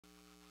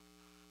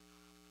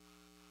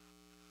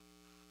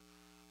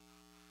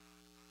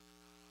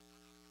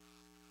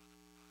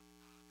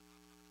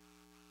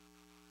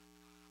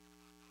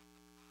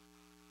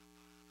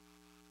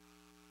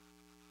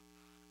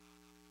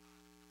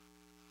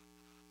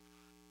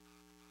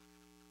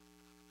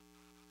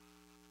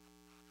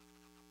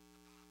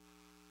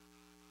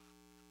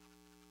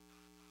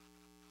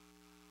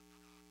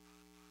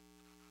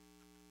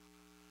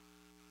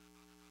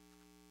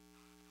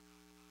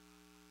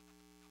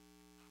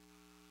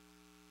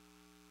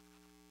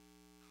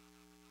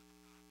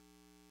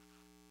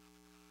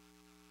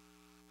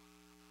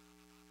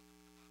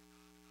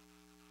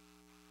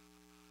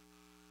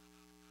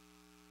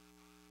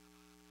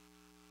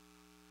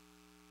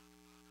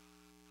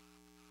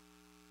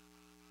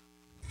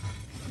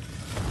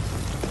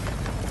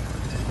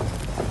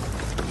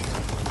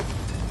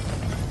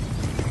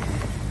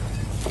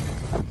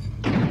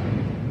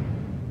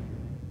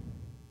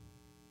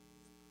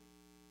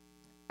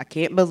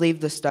can't believe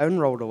the stone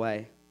rolled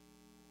away.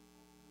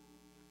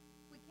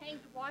 We came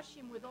to wash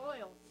him with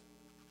oils.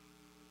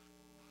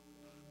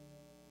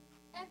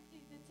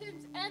 Empty. The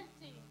tomb's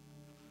empty.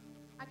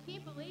 I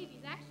can't believe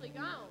he's actually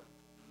gone.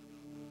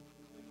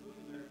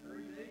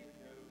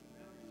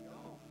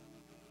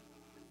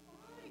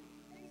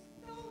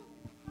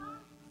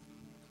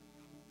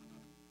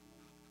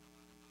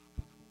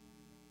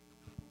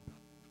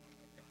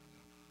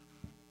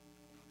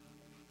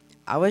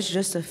 I was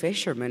just a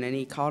fisherman, and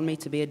he called me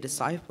to be a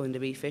disciple and to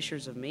be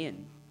fishers of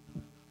men.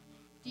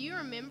 Do you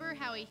remember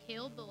how he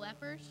healed the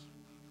lepers?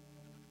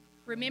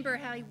 Remember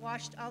how he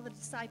washed all the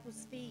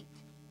disciples' feet?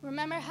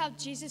 Remember how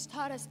Jesus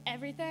taught us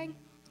everything?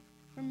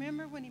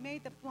 Remember when he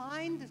made the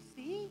blind to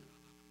see?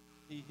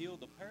 He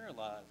healed the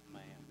paralyzed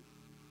man.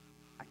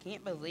 I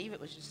can't believe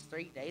it was just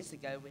 3 days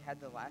ago we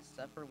had the Last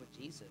Supper with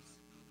Jesus.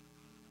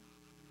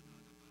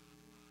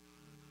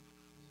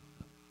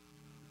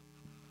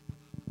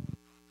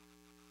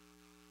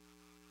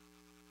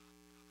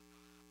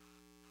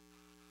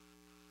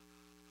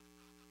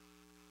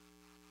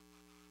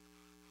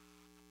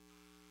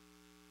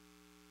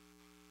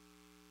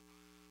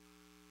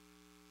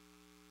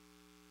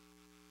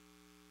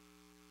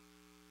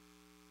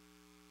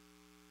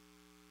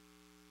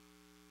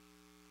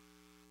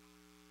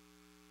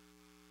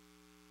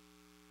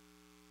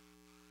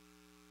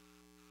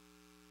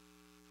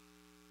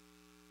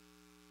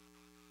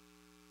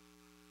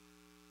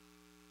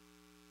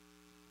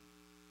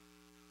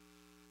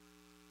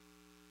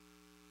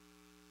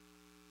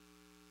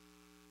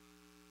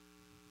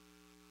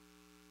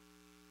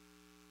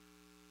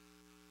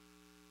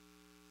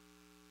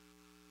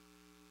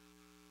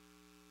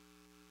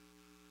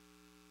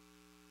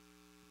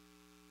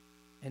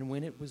 And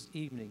when it was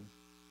evening,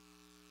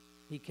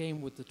 he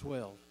came with the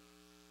 12.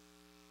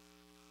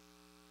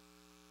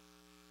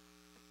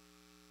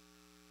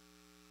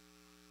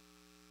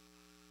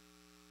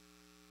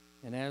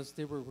 And as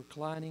they were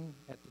reclining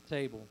at the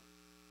table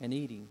and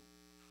eating,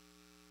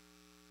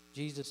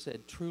 Jesus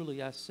said,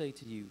 "Truly I say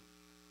to you,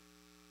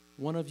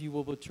 one of you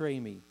will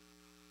betray me."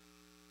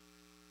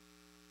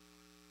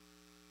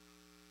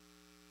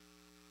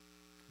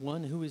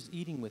 One who is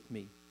eating with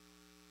me.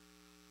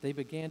 They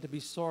began to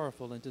be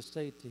sorrowful and to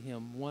say to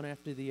him one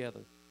after the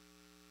other,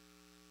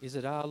 "Is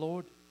it I,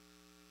 Lord?"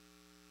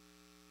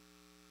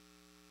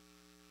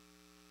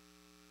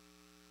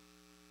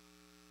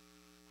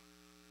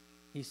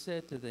 He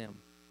said to them,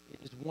 "It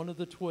is one of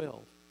the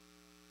 12,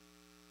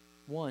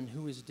 one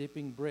who is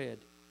dipping bread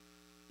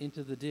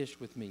into the dish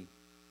with me."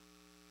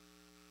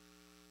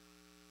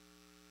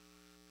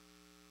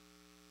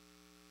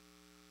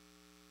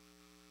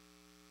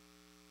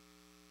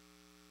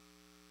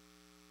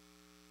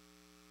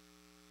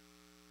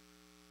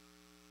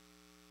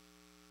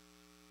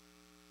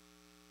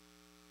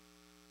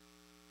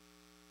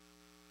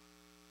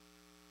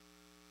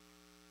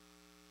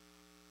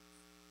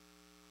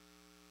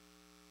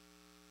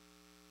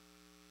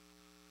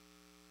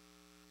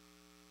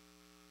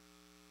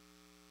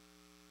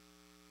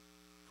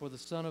 For the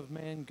Son of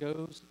Man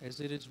goes as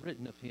it is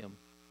written of him.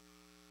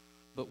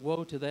 But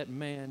woe to that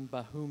man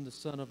by whom the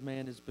Son of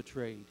Man is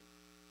betrayed.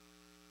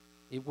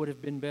 It would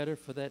have been better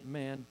for that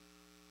man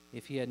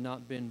if he had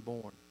not been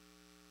born.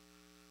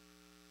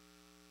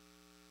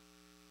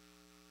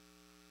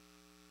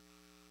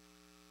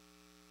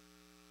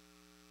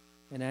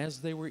 And as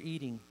they were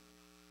eating,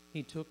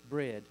 he took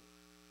bread,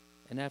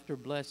 and after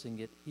blessing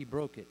it, he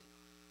broke it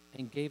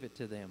and gave it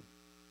to them.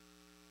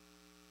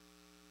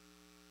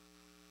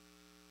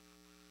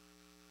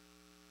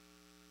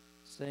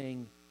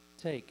 Saying,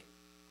 "Take,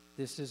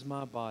 this is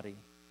my body."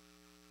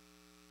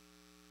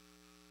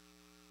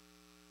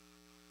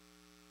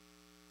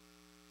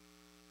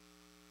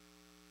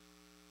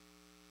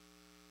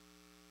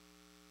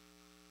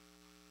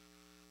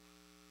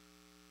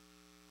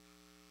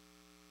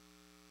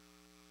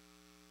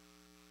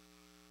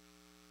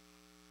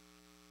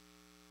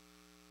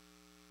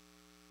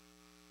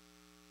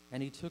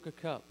 And he took a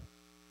cup,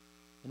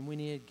 and when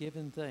he had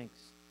given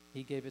thanks,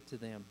 he gave it to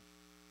them,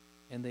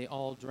 and they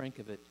all drank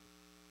of it.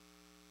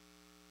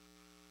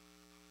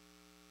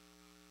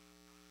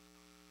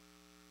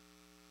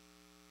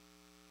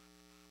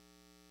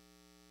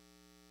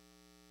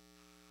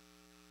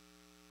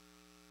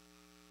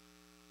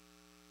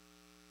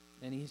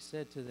 And he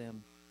said to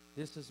them,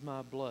 "This is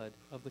my blood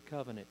of the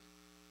covenant,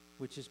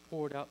 which is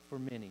poured out for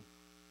many."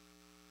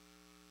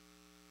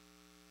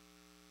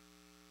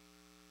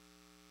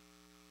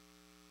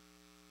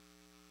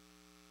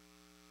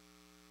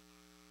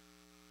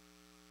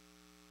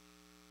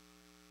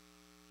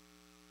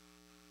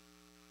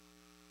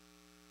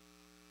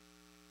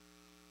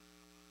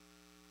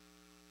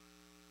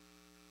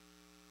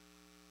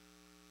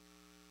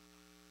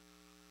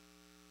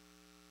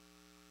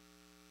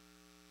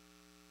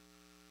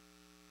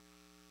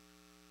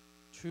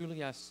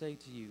 Truly I say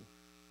to you,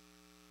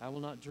 I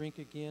will not drink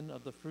again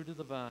of the fruit of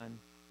the vine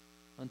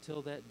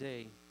until that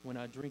day when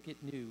I drink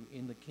it new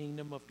in the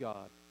kingdom of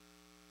God.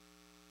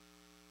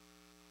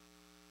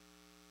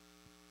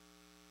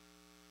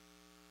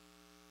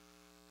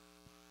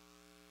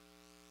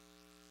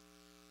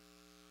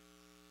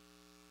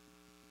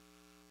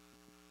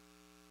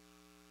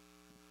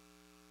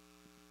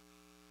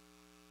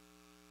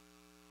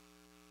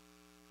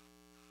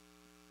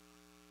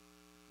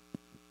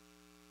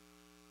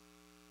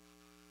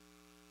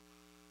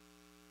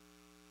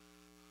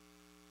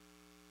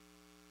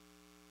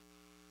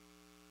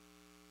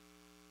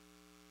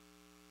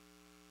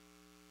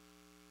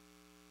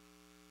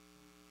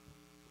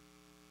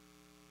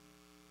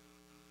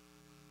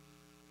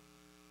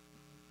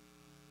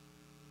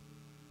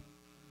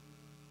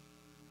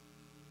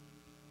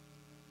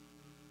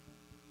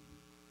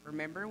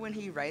 remember when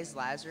he raised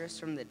Lazarus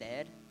from the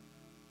dead?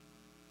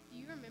 Do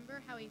you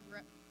remember how he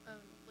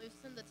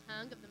loosened the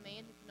tongue of the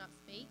man who could not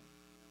speak?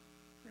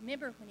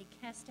 Remember when he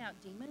cast out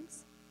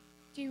demons?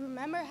 Do you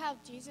remember how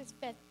Jesus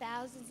fed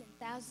thousands and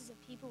thousands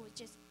of people with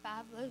just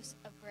 5 loaves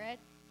of bread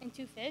and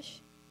 2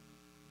 fish?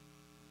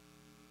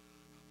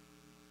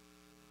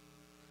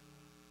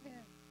 Yeah.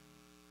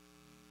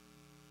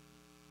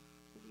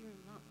 Do you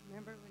not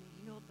remember when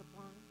he healed the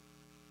blind?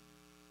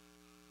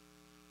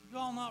 You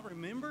all not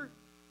remember?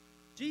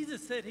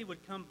 Jesus said he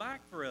would come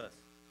back for us.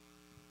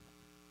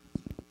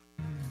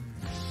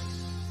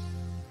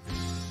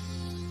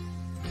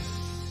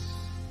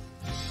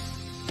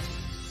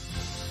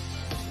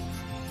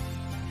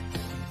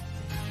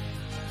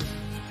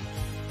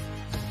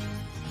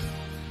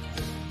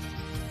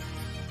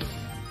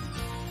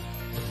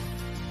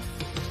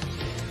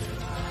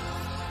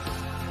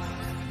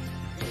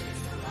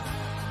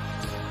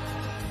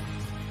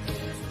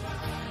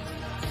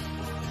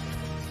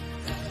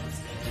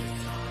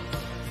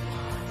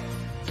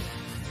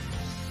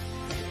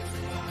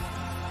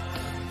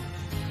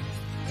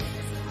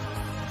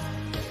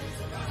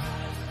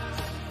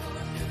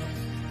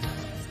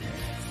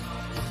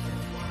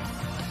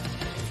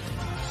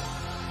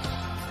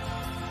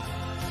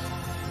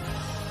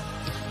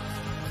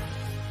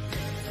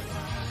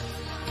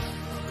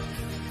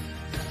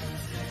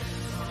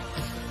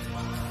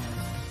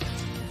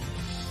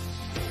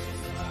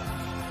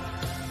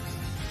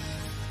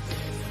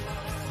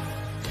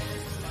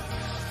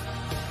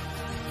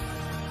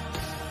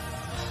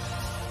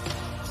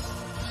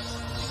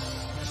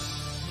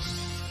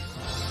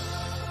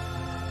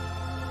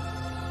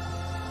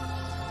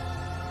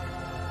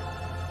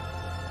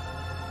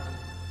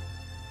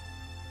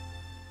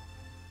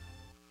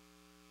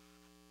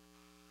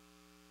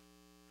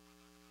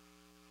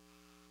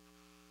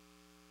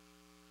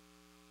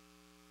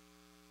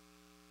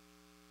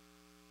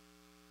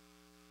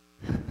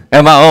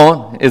 Am I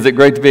on? Is it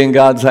great to be in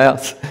God's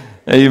house?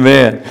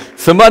 Amen.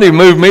 Somebody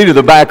moved me to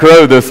the back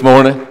row this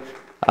morning.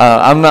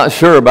 I'm not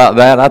sure about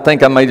that. I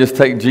think I may just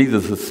take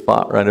Jesus'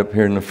 spot right up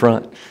here in the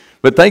front.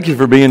 But thank you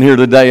for being here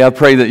today. I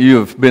pray that you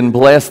have been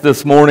blessed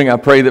this morning. I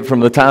pray that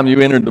from the time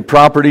you entered the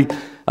property,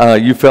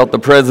 you felt the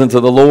presence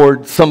of the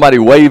Lord. Somebody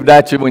waved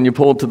at you when you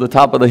pulled to the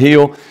top of the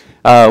hill.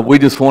 We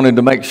just wanted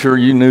to make sure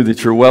you knew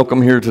that you're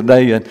welcome here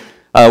today. And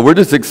we're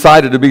just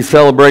excited to be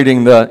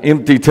celebrating the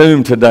empty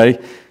tomb today.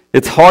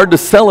 It's hard to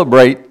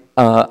celebrate,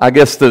 I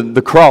guess,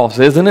 the cross,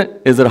 isn't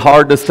it? Is it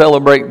hard to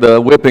celebrate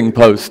the whipping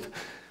post?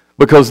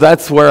 Because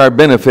that's where our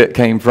benefit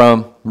came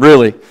from,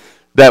 really.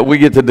 That we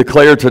get to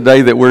declare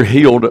today that we're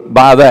healed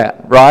by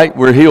that, right?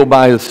 We're healed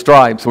by His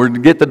stripes. We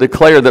get to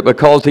declare that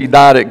because He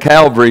died at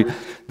Calvary,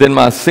 then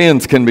my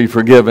sins can be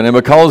forgiven. And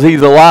because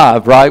He's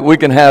alive, right, we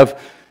can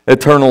have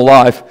eternal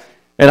life.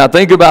 And I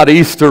think about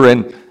Easter,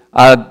 and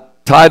I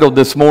titled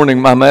this morning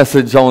my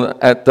message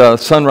at the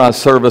sunrise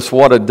service,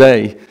 "What a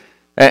Day."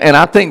 And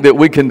I think that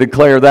we can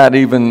declare that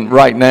even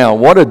right now.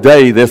 What a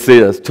day this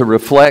is to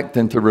reflect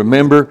and to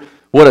remember.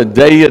 What a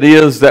day it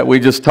is that we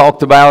just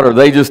talked about, or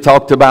they just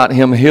talked about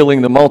Him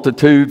healing the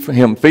multitude,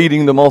 Him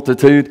feeding the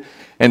multitude.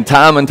 And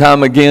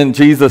time again,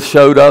 Jesus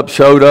showed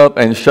up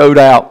and showed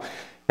out.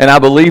 And I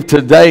believe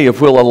today,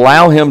 if we'll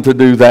allow Him to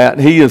do that,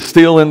 He is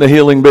still in the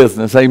healing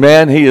business.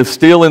 Amen? He is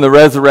still in the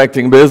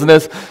resurrecting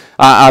business.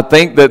 I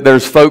think that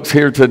there's folks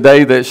here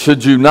today that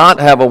should you not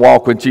have a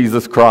walk with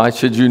Jesus Christ,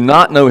 should you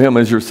not know Him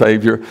as your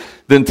Savior,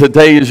 then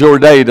today is your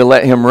day to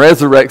let Him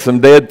resurrect some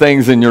dead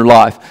things in your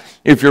life.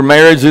 If your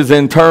marriage is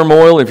in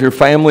turmoil, if your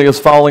family is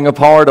falling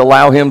apart,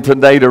 allow Him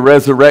today to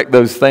resurrect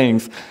those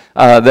things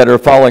that are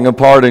falling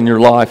apart in your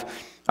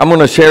life. I'm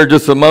going to share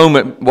just a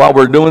moment while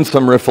we're doing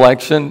some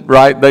reflection,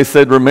 right? They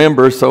said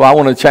remember, so I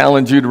want to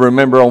challenge you to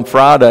remember on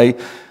Friday.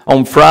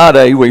 On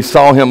Friday, we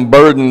saw Him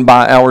burdened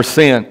by our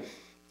sin.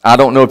 I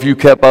don't know if you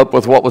kept up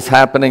with what was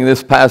happening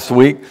this past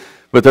week,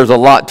 but there's a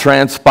lot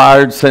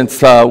transpired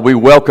since we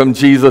welcomed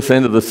Jesus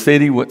into the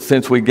city,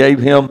 since we gave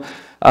Him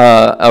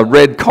a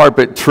red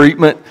carpet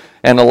treatment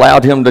and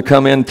allowed Him to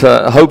come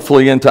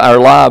hopefully into our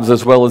lives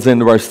as well as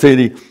into our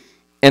city.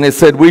 And it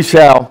said, we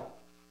shall,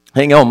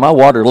 hang on, my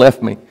water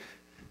left me.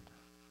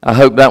 I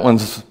hope that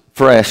one's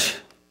fresh.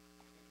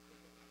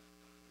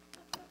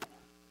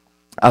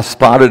 I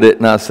spotted it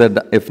and I said,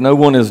 if no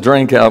one has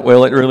drank out,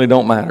 well, it really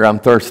don't matter. I'm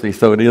thirsty,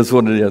 so it is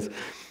what it is.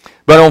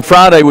 But on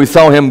Friday, we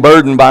saw Him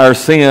burdened by our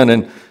sin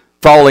and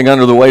falling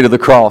under the weight of the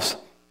cross.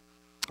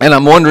 And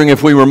I'm wondering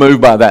if we were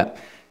moved by that.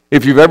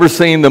 If you've ever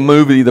seen the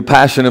movie, The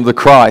Passion of the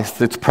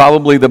Christ, it's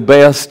probably the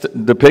best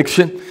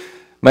depiction,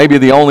 maybe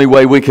the only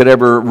way we could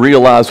ever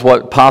realize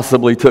what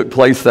possibly took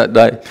place that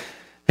day.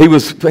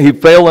 He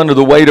fell under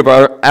the weight of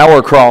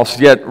our cross,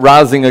 yet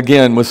rising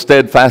again with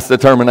steadfast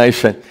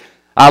determination.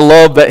 I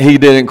love that He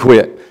didn't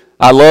quit.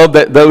 I love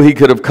that though He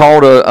could have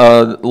called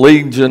a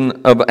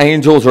legion of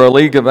angels or a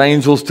league of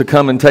angels to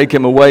come and take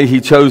Him away, He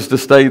chose to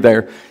stay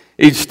there.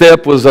 Each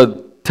step was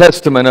a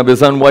testament of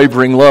His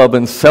unwavering love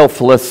and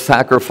selfless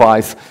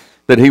sacrifice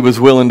that He was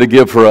willing to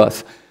give for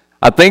us.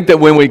 I think that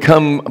when we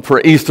come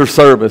for Easter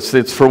service,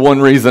 it's for one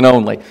reason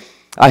only.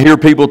 I hear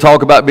people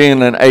talk about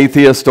being an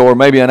atheist or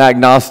maybe an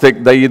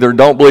agnostic. They either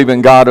don't believe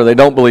in God or they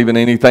don't believe in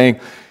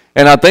anything.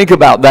 And I think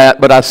about that,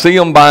 but I see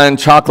them buying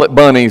chocolate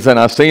bunnies, and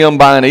I see them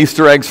buying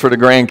Easter eggs for the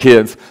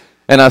grandkids,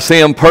 and I see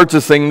them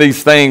purchasing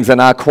these things,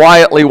 and I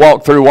quietly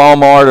walk through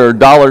Walmart or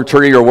Dollar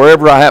Tree or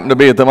wherever I happen to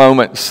be at the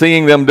moment,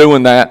 seeing them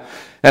doing that,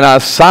 and I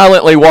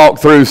silently walk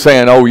through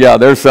saying, oh yeah,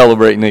 they're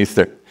celebrating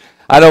Easter.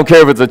 I don't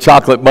care if it's a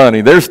chocolate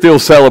bunny. They're still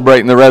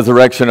celebrating the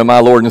resurrection of my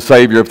Lord and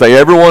Savior, if they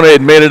ever want to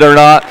admit it or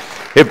not,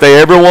 if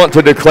they ever want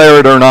to declare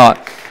it or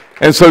not.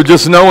 And so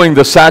just knowing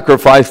the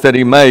sacrifice that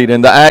he made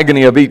and the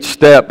agony of each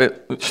step,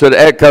 it should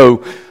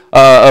echo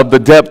of the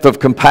depth of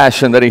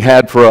compassion that he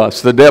had for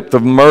us, the depth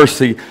of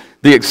mercy,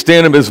 the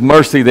extent of his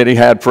mercy that he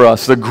had for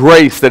us, the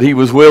grace that he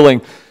was willing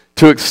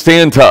to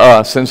extend to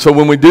us. And so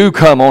when we do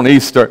come on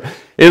Easter,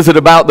 is it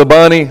about the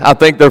bunny? I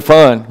think they're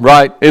fun,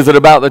 right? Is it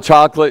about the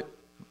chocolate?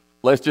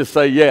 Let's just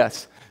say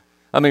yes.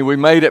 I mean, we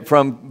made it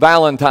from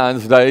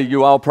Valentine's Day.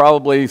 You all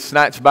probably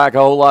snatched back a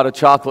whole lot of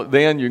chocolate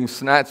then. You can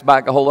snatch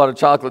back a whole lot of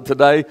chocolate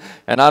today,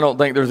 and I don't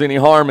think there's any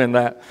harm in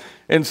that.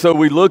 And so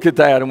we look at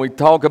that and we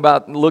talk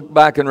about, look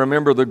back and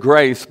remember the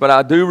grace, but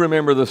I do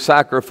remember the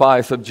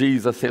sacrifice of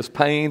Jesus, his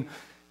pain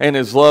and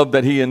his love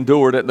that he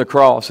endured at the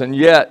cross. And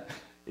yet,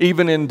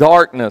 even in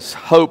darkness,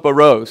 hope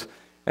arose.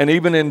 And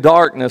even in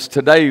darkness,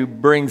 today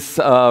brings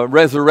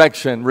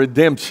resurrection,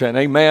 redemption,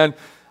 amen,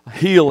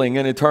 healing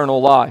and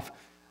eternal life.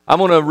 I'm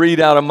going to read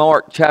out of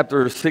Mark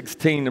chapter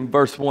 16 and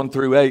verse 1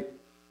 through 8.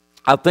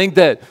 I think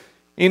that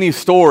any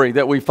story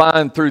that we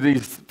find through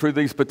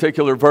these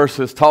particular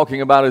verses,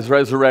 talking about his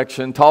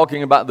resurrection,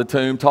 talking about the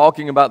tomb,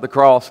 talking about the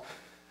cross,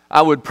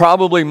 I would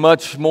probably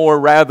much more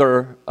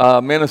rather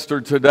minister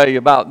today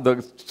about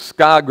the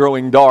sky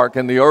growing dark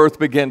and the earth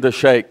begin to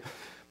shake,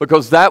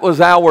 because that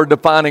was our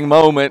defining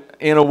moment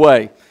in a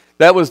way.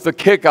 That was the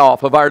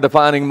kickoff of our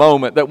defining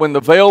moment, that when the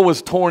veil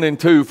was torn in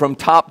two from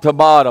top to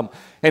bottom,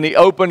 and he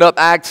opened up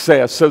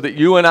access so that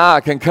you and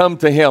I can come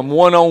to him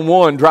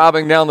one-on-one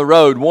driving down the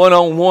road,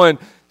 one-on-one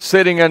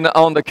sitting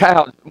on the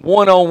couch,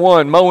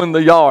 one-on-one mowing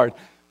the yard.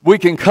 We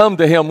can come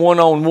to him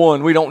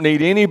one-on-one. We don't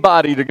need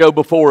anybody to go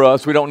before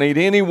us. We don't need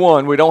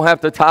anyone. We don't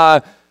have to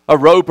tie a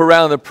rope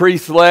around the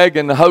priest's leg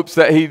in the hopes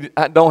that he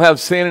don't have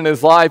sin in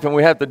his life and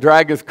we have to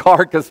drag his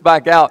carcass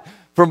back out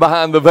from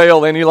behind the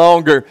veil any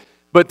longer.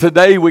 But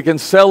today we can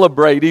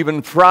celebrate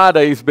even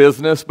Friday's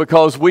business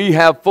because we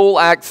have full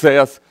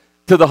access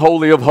to the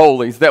Holy of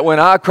Holies. That when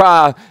I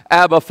cry,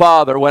 Abba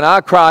Father, when I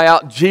cry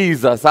out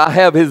Jesus, I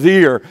have his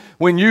ear.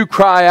 When you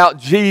cry out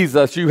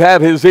Jesus, you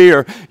have his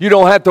ear. You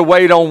don't have to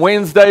wait on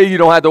Wednesday. You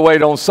don't have to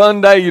wait on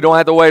Sunday. You don't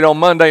have to wait on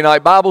Monday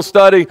night Bible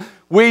study.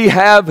 We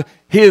have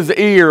his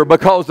ear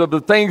because of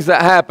the things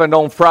that happened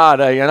on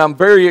Friday. And I'm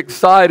very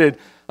excited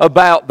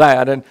about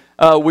that. And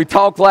we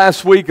talked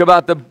last week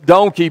about the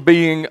donkey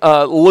being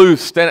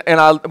loosed. And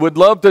I would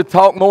love to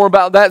talk more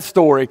about that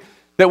story.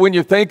 That when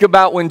you think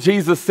about when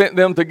Jesus sent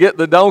them to get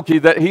the donkey,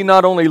 that he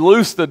not only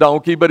loosed the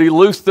donkey, but he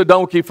loosed the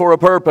donkey for a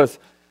purpose.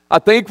 I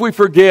think we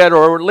forget,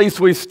 or at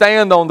least we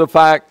stand on the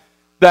fact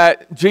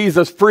that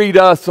Jesus freed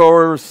us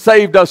or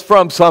saved us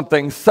from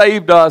something,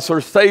 saved us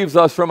or saves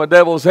us from a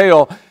devil's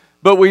hell.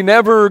 But we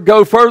never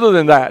go further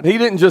than that. He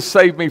didn't just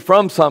save me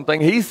from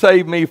something. He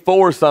saved me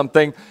for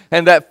something.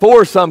 And that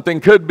for something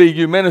could be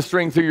you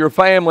ministering to your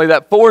family.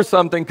 That for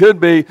something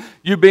could be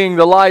you being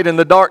the light in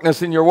the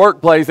darkness in your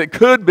workplace. It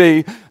could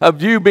be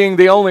of you being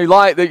the only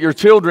light that your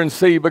children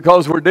see,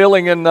 because we're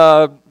dealing in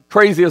the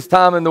craziest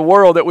time in the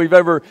world that we've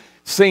ever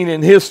seen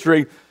in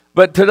history.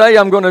 But today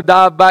I'm going to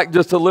dive back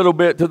just a little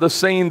bit to the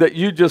scene that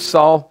you just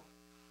saw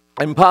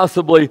and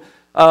possibly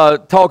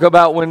talk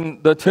about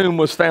when the tomb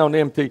was found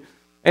empty.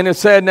 And it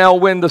said, now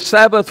when the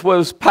Sabbath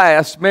was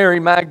past, Mary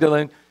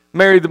Magdalene,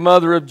 Mary the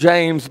mother of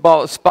James,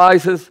 bought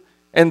spices,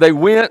 and they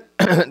went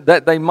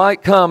that they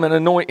might come and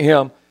anoint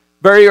him.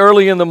 Very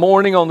early in the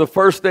morning on the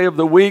first day of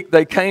the week,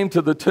 they came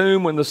to the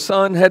tomb when the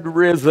sun had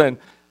risen.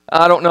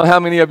 I don't know how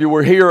many of you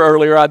were here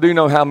earlier. I do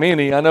know how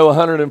many. I know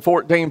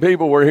 114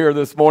 people were here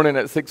this morning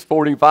at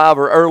 6:45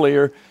 or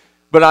earlier.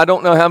 But I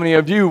don't know how many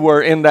of you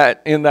were in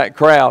that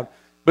crowd.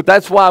 But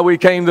that's why we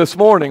came this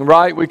morning,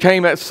 right? We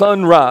came at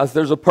sunrise.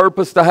 There's a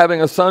purpose to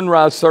having a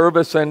sunrise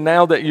service, and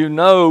now that you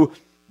know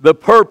the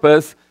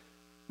purpose,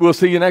 we'll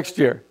see you next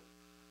year,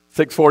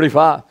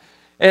 6:45.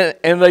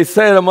 And they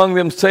said among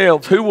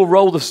themselves, who will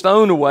roll the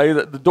stone away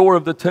at the door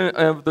of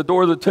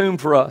the tomb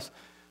for us?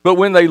 But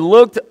when they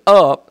looked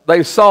up,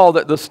 they saw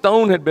that the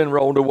stone had been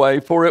rolled away,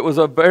 for it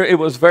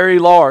was very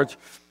large.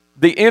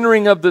 The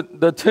entering of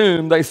the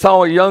tomb, they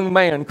saw a young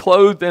man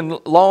clothed in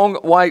long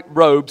white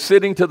robes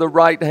sitting to the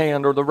right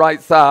hand or the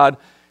right side,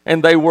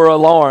 and they were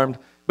alarmed.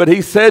 But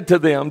he said to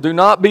them, do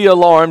not be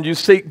alarmed. You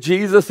seek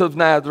Jesus of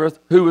Nazareth,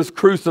 who was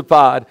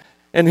crucified.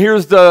 And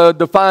here's the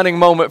defining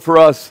moment for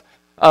us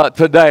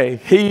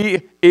today.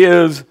 He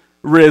is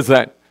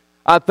risen.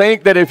 I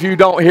think that if you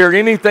don't hear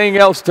anything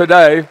else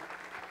today,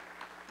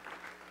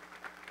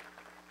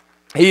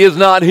 he is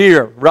not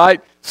here,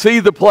 right?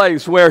 See the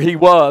place where he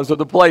was, or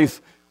the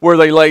place where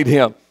they laid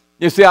him.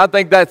 You see, I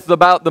think that's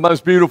about the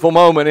most beautiful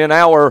moment in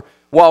our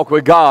walk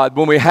with God,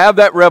 when we have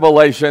that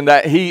revelation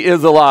that He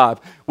is alive,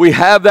 we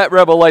have that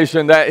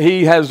revelation that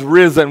He has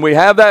risen, we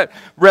have that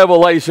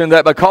revelation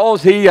that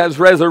because He has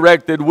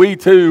resurrected, we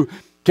too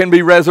can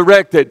be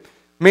resurrected.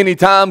 Many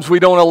times we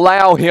don't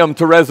allow Him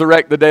to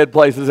resurrect the dead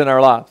places in our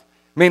lives.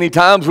 Many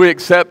times we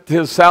accept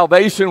His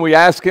salvation. We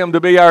ask Him to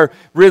be our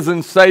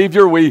risen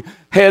Savior. We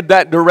head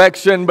that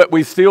direction, but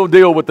we still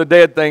deal with the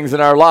dead things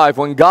in our life.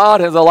 When God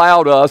has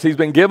allowed us, He's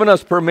been giving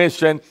us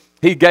permission.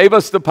 He gave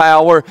us the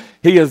power.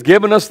 He has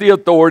given us the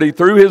authority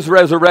through His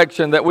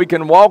resurrection that we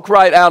can walk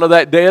right out of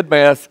that dead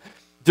mess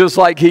just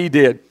like He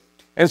did.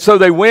 And so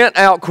they went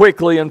out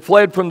quickly and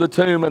fled from the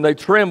tomb, and they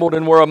trembled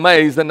and were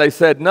amazed, and they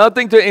said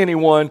nothing to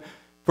anyone,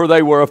 for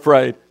they were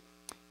afraid.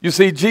 You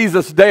see,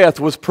 Jesus' death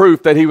was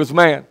proof that He was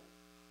man.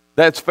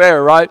 That's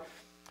fair, right?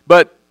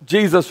 But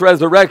Jesus'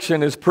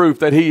 resurrection is proof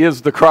that He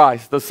is the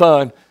Christ, the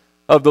Son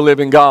of the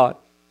living God.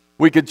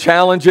 We could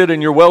challenge it,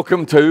 and you're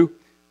welcome to.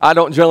 I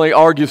don't generally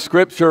argue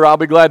Scripture. I'll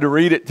be glad to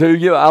read it to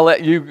you. I'll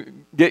let you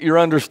get your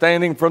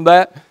understanding from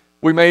that.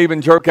 We may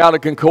even jerk out a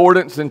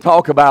concordance and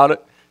talk about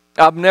it.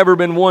 I've never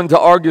been one to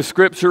argue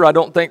Scripture. I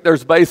don't think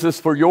there's basis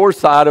for your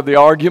side of the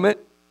argument.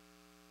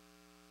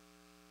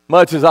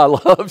 Much as I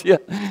love you,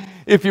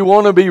 if you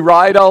want to be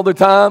right all the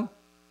time,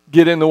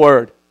 get in the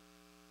Word.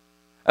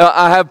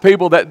 I have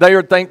people that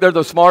think they're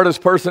the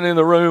smartest person in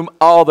the room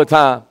all the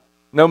time,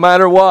 no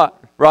matter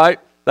what, right?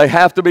 They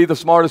have to be the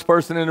smartest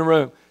person in the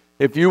room.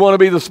 If you want to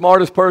be the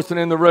smartest person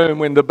in the room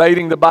when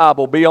debating the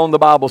Bible, be on the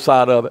Bible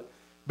side of it.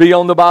 Be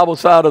on the Bible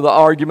side of the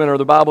argument or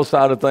the Bible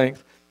side of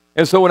things.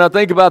 And so when I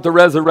think about the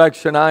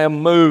resurrection,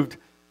 I'm moved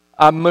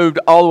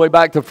all the way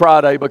back to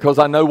Friday because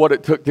I know what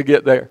it took to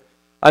get there.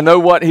 I know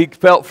what He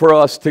felt for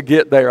us to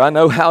get there. I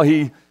know how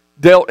He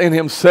dealt in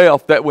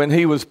Himself, that when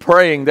He was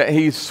praying, that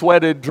He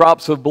sweated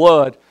drops of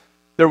blood.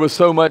 There was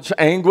so much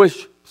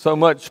anguish, so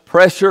much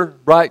pressure,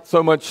 right?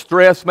 So much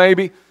stress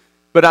maybe.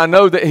 But I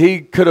know that He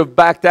could have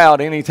backed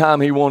out any time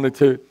He wanted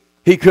to.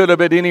 He could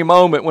have at any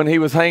moment when He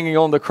was hanging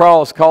on the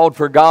cross called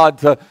for God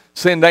to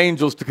send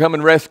angels to come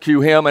and rescue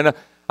Him. And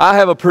I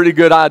have a pretty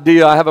good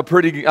idea. I have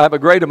a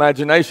great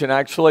imagination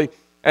actually,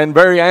 and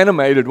very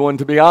animated one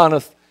to be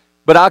honest.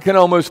 But I can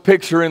almost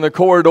picture in the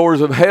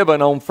corridors of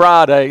heaven on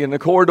Friday, in the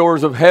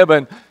corridors of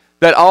heaven,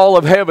 that all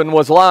of heaven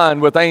was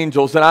lined with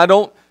angels. And I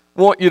don't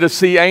want you to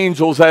see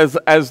angels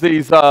as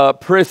these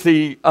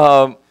prissy,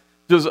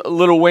 just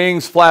little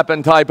wings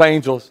flapping type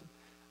angels.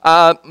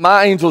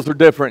 My angels are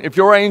different. If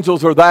your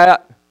angels are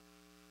that,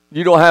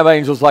 you don't have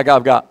angels like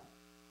I've got.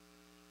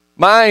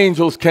 My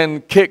angels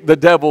can kick the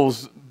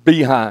devil's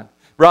behind,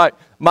 right?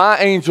 My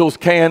angels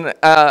can,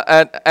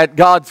 at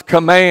God's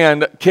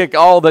command, kick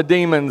all the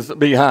demons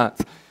behind.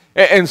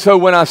 And so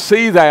when I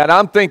see that,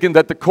 I'm thinking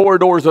that the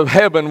corridors of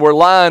heaven were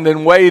lined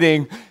and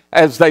waiting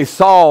as they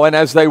saw and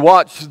as they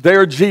watched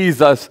their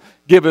Jesus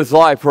give His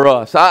life for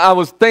us.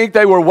 I think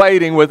they were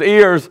waiting with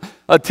ears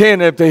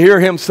attentive to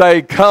hear Him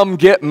say, "Come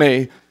get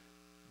me.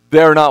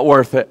 They're not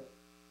worth it."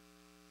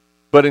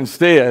 But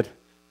instead,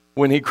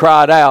 when He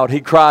cried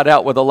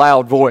out with a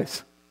loud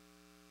voice,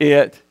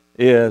 "It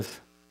is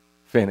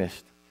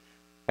finished."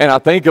 And I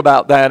think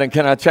about that, and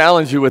can I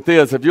challenge you with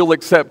this? If you'll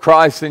accept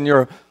Christ in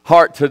your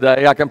heart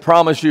today, I can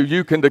promise you,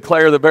 you can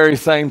declare the very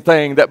same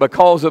thing, that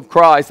because of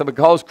Christ and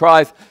because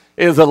Christ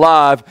is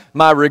alive,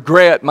 my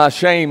regret, my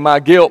shame, my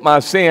guilt, my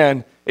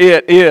sin,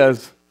 it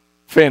is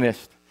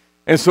finished.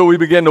 And so we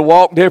begin to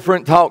walk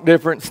different, talk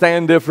different,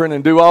 stand different,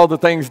 and do all the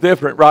things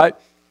different, right?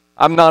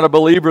 I'm not a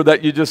believer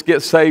that you just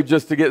get saved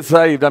just to get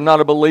saved. I'm not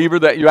a believer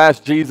that you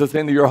ask Jesus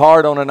into your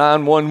heart on a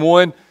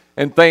 911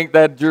 and think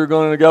that you're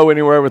going to go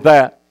anywhere with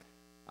that.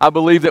 I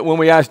believe that when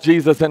we ask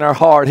Jesus in our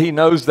heart, He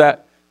knows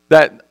that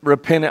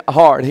repentant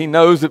heart. He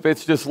knows if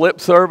it's just lip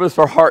service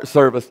or heart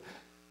service.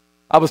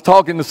 I was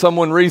talking to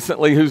someone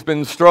recently who's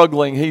been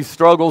struggling. He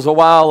struggles a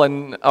while,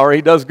 or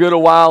he does good a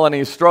while, and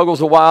he struggles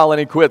a while, and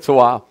he quits a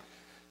while.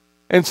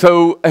 And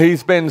so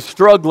he's been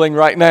struggling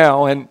right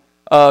now, and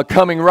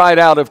coming right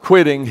out of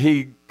quitting,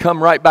 he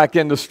come right back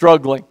into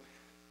struggling.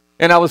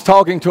 And I was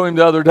talking to him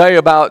the other day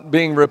about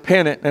being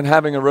repentant and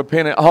having a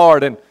repentant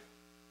heart, and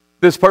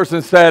this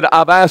person said,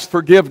 "I've asked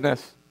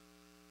forgiveness."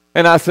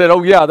 And I said,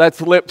 "Oh yeah,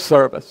 that's lip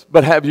service,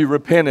 but have you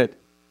repented?"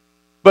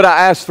 "But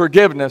I asked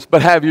forgiveness,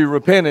 but have you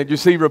repented?" You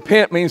see,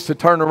 repent means to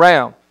turn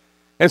around.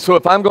 And so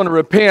if I'm going to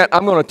repent,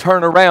 I'm going to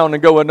turn around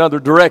and go another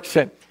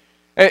direction.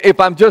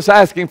 If I'm just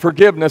asking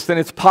forgiveness, then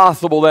it's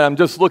possible that I'm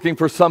just looking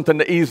for something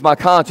to ease my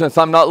conscience.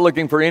 I'm not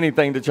looking for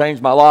anything to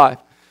change my life.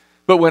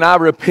 But when I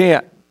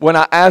repent, when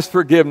I ask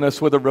forgiveness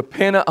with a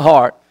repentant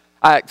heart,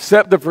 I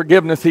accept the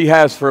forgiveness He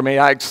has for me.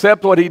 I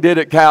accept what He did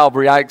at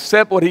Calvary. I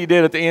accept what He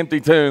did at the empty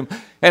tomb.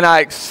 And I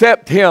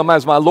accept Him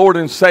as my Lord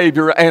and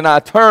Savior. And I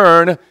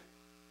turn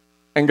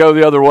and go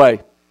the other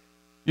way.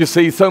 You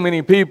see, so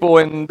many people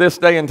in this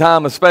day and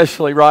time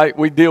especially, right?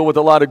 We deal with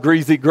a lot of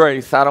greasy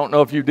grace. I don't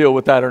know if you deal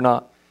with that or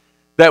not.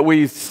 That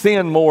we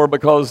sin more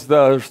because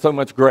there's so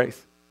much grace,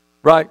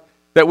 right?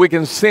 That we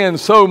can sin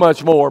so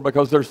much more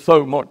because there's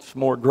so much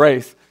more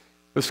grace.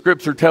 The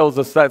Scripture tells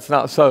us that's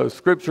not so.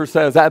 Scripture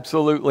says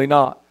absolutely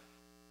not.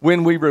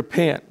 when we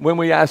repent, when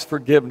we ask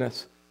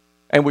forgiveness,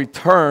 and we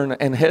turn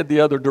and head the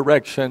other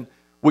direction,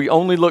 we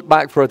only look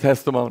back for a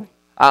testimony.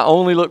 I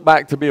only look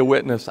back to be a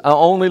witness. I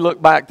only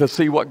look back to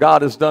see what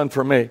God has done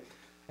for me.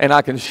 And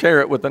I can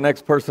share it with the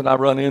next person I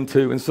run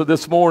into. And so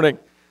this morning,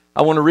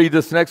 I want to read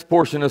this next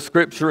portion of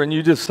Scripture, and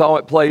you just saw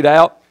it played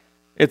out.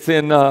 It's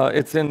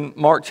in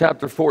Mark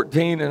chapter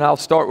 14, and I'll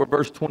start with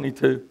verse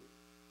 22.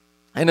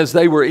 And as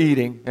they were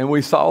eating, and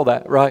we saw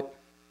that, right?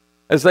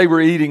 As they were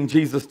eating,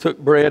 Jesus took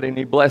bread, and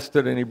He blessed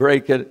it, and He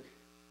broke it,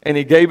 and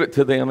He gave it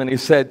to them, and He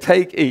said,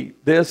 "Take,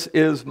 eat, this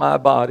is my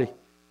body."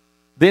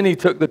 Then He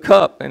took the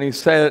cup, and He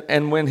said,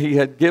 and when He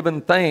had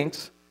given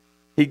thanks,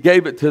 He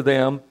gave it to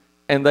them,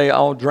 and they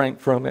all drank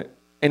from it.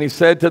 And He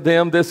said to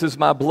them, "This is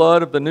my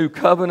blood of the new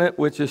covenant,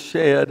 which is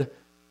shed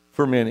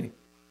for many."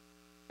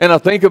 And I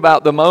think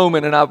about the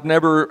moment, and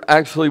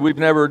we've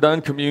never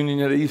done communion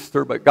at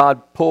Easter, but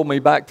God pulled me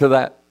back to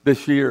that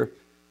this year.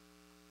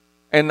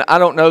 And I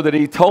don't know that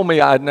He told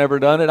me I had never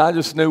done it. I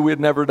just knew we had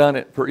never done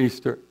it for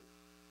Easter.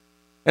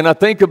 And I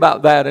think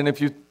about that,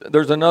 and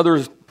there's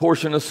another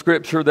portion of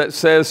Scripture that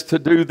says to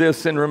do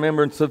this in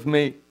remembrance of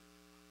me.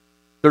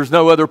 There's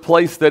no other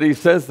place that He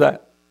says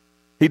that.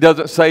 He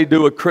doesn't say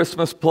do a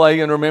Christmas play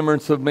in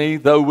remembrance of me,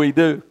 though we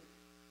do.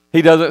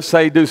 He doesn't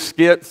say do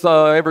skits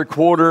every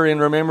quarter in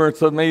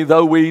remembrance of me,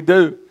 though we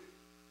do.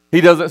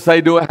 He doesn't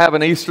say have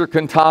an Easter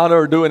cantata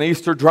or do an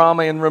Easter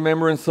drama in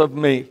remembrance of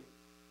me.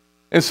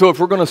 And so if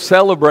we're going to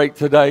celebrate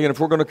today and if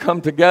we're going to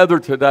come together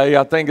today,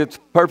 I think it's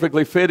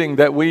perfectly fitting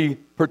that we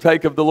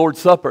partake of the Lord's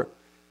Supper.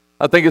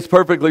 I think it's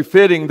perfectly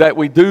fitting that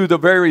we do the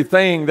very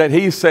thing that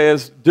He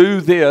says, do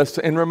this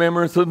in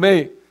remembrance of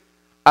me.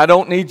 I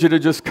don't need you to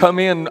just come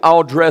in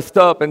all dressed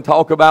up and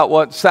talk about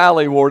what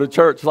Sally wore to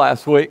church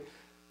last week.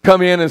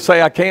 Come in and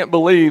say, "I can't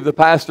believe the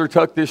pastor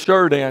tucked his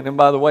shirt in." And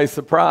by the way,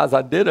 surprise,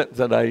 I didn't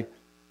today.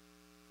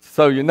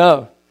 So you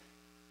know.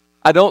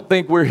 I don't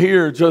think we're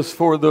here just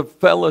for the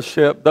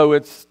fellowship, though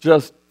it's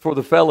just for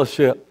the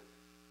fellowship.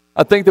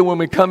 I think that when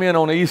we come in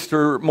on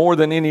Easter, more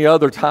than any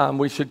other time,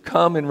 we should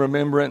come in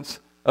remembrance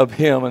of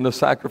Him and the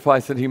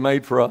sacrifice that He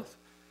made for us.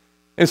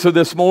 And so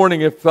this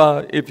morning,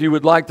 if you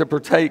would like to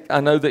partake, I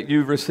know that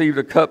you've received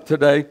a cup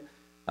today.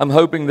 I'm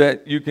hoping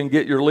that you can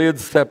get your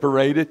lids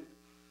separated.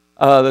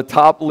 The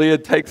top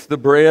lid takes the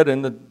bread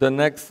and the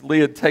next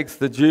lid takes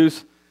the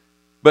juice.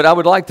 But I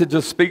would like to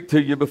just speak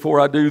to you before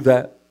I do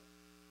that.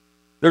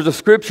 There's a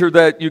scripture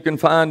that you can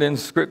find in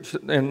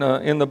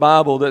the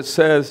Bible that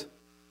says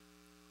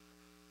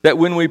that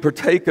when we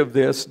partake of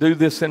this, do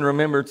this in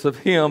remembrance of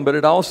Him. But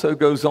it also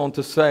goes on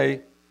to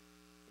say,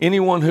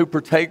 anyone who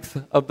partakes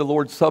of the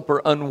Lord's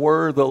Supper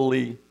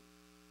unworthily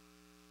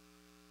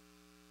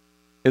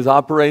is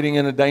operating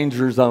in a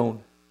danger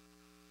zone.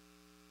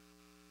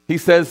 He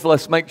says,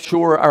 let's make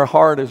sure our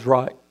heart is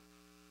right.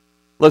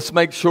 Let's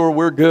make sure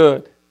we're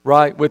good,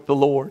 right, with the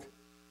Lord.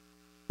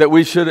 That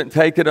we shouldn't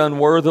take it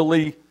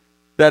unworthily.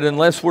 That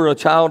unless we're a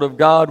child of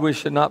God, we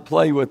should not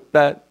play with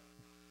that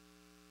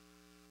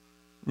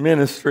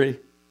ministering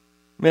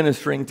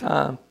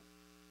time.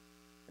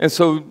 And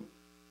so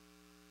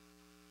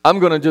I'm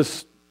going to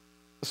just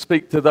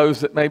speak to those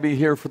that may be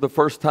here for the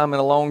first time in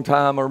a long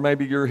time, or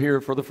maybe you're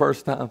here for the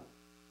first time.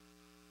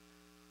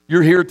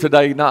 You're here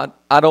today,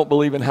 I don't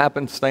believe in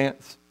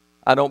happenstance.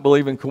 I don't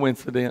believe in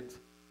coincidence.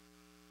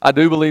 I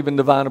do believe in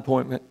divine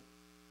appointment.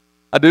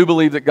 I do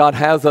believe that God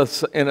has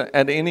us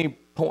at any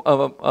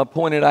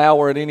appointed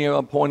hour, at any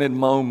appointed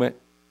moment,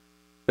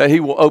 that He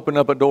will open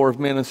up a door of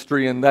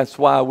ministry, and that's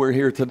why we're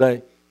here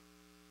today.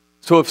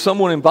 So if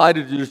someone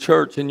invited you to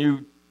church and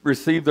you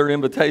received their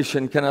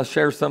invitation, can I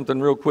share something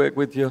real quick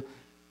with you?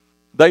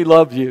 They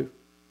love you,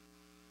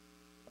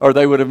 or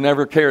they would have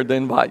never cared to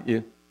invite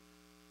you.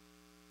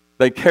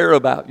 They care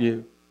about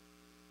you.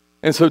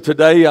 And so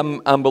today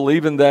I'm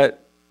believing that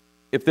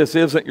if this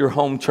isn't your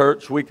home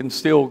church, we can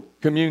still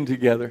commune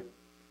together.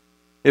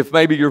 If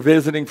maybe you're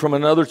visiting from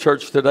another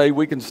church today,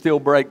 we can still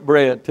break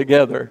bread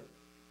together.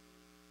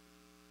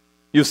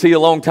 You see, a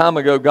long time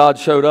ago, God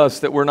showed us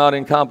that we're not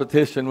in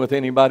competition with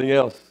anybody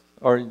else.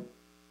 Or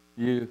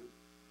you.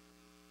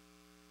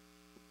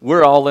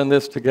 We're all in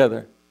this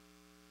together.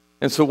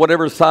 And so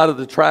whatever side of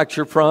the tracks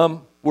you're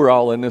from, we're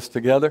all in this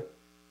together.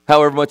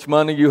 However much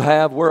money you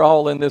have, we're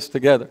all in this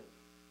together.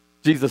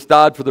 Jesus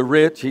died for the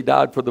rich. He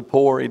died for the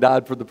poor. He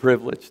died for the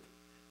privileged.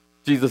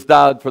 Jesus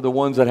died for the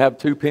ones that have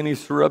 2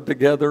 pennies to rub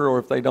together, or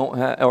if they don't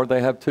have, or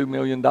they have $2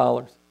 million.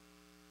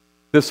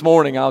 This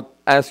morning, I'll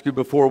ask you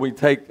before we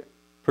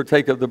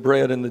partake of the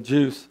bread and the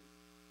juice,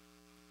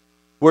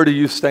 where do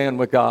you stand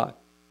with God?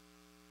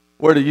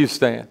 Where do you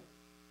stand?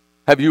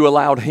 Have you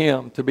allowed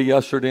Him to be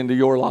ushered into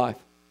your life?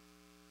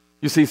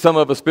 You see, some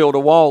of us build a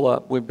wall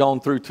up. We've gone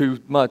through too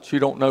much. You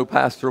don't know,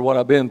 Pastor, what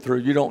I've been through.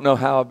 You don't know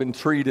how I've been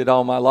treated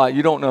all my life.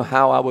 You don't know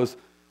how I was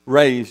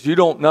raised. You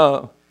don't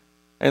know.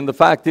 And the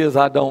fact is,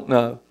 I don't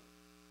know.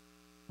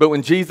 But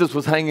when Jesus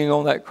was hanging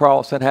on that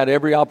cross and had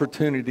every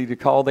opportunity to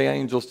call the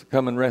angels to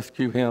come and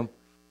rescue Him,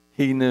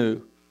 He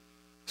knew.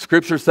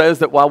 Scripture says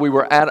that while we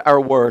were at our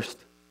worst,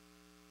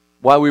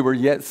 while we were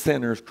yet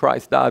sinners,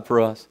 Christ died for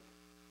us.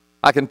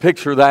 I can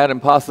picture that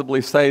and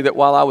possibly say that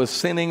while I was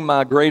sinning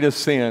my greatest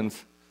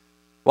sins,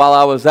 while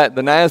I was at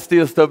the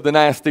nastiest of the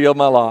nasty of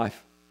my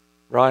life,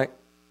 right?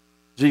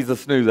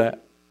 Jesus knew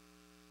that.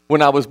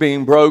 When I was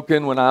being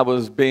broken, when I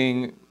was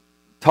being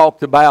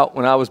talked about,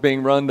 when I was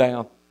being run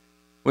down,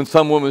 when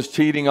someone was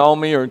cheating on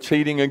me or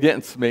cheating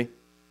against me,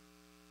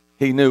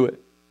 He knew it.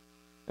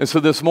 And so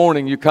this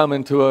morning you come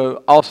into an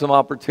awesome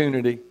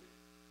opportunity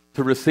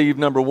to receive,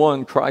 number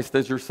one, Christ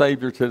as your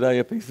Savior today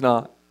if He's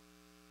not.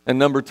 And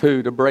number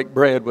two, to break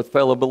bread with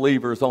fellow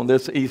believers on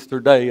this Easter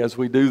day as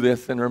we do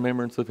this in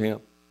remembrance of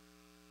Him.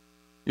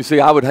 You see,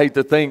 I would hate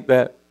to think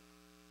that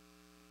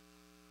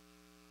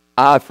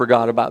I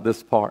forgot about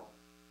this part.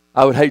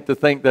 I would hate to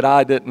think that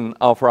I didn't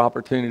offer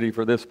opportunity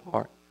for this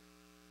part.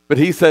 But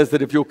He says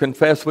that if you'll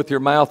confess with your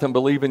mouth and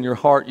believe in your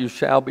heart, you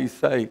shall be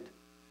saved.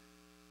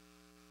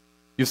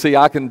 You see,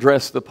 I can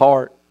dress the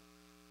part.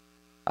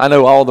 I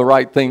know all the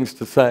right things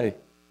to say.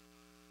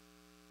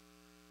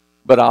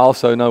 But I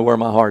also know where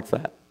my heart's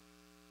at.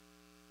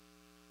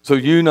 So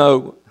you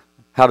know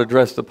how to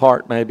dress the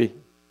part maybe.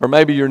 Or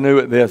maybe you're new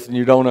at this and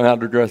you don't know how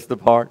to dress the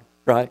part,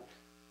 right?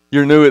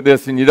 You're new at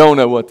this and you don't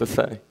know what to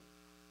say.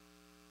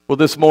 Well,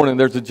 this morning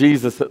there's a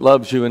Jesus that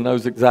loves you and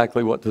knows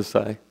exactly what to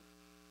say.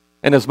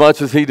 And as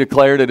much as He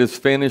declared it is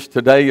finished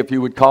today, if you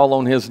would call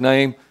on His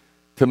name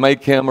to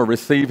make Him or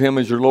receive Him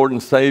as your Lord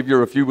and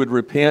Savior, if you would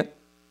repent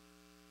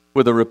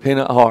with a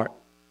repentant heart,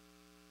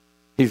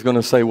 He's going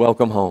to say,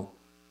 welcome home.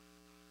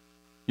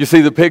 You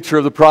see the picture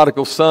of the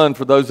prodigal son,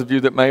 for those of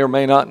you that may or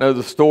may not know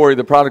the story,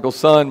 the prodigal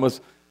son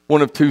was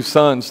one of two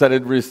sons that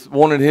had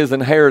wanted his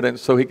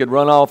inheritance so he could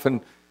run off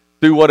and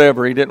do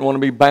whatever. He didn't want to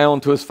be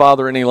bound to his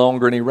father any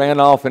longer, and he ran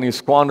off and he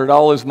squandered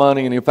all his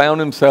money, and he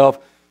found himself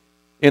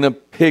in a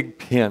pig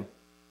pen.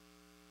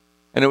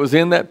 And it was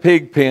in that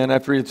pig pen,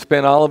 after he had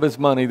spent all of his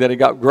money, that he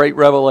got great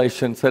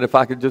revelation, said, if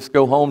I could just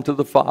go home to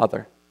the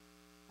Father,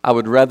 I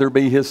would rather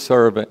be His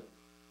servant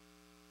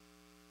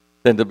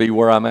than to be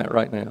where I'm at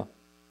right now.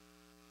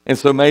 And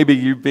so maybe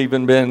you've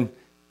even been,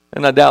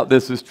 and I doubt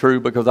this is true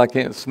because I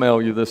can't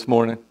smell you this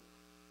morning,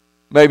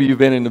 maybe you've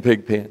been in the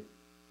pig pen.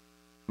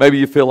 Maybe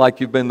you feel like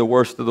you've been the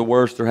worst of the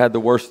worst or had the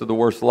worst of the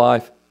worst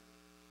life.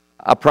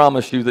 I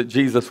promise you that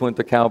Jesus went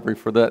to Calvary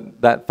for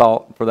that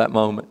thought, for that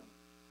moment.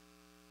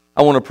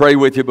 I want to pray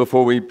with you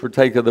before we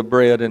partake of the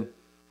bread and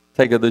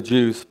take of the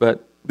juice.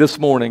 But this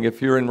morning,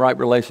 if you're in right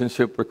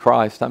relationship with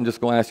Christ, I'm just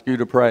going to ask you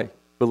to pray,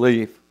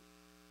 believe,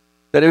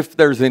 that if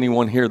there's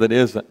anyone here that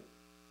isn't,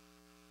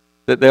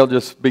 that they'll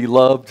just be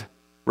loved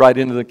right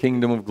into the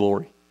kingdom of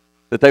glory.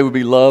 That they would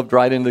be loved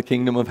right into the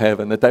kingdom of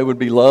heaven. That they would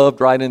be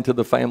loved right into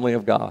the family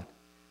of God.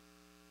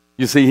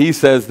 You see, He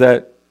says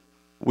that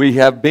we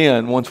have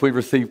been, once we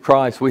receive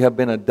Christ, we have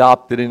been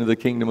adopted into the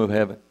kingdom of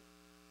heaven.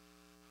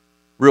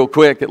 Real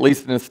quick, at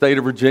least in the state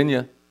of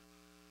Virginia,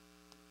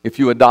 if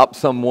you adopt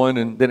someone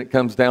and then it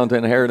comes down to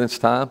inheritance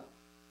time,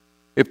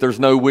 if there's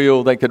no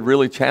will, they could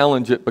really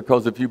challenge it,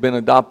 because if you've been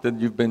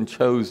adopted, you've been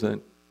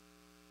chosen.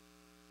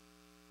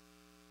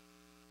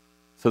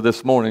 So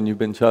this morning you've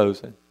been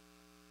chosen.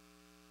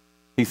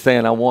 He's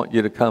saying, I want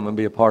you to come and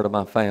be a part of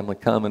my family.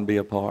 Come and be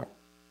a part.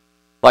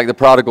 Like the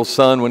prodigal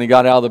son, when he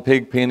got out of the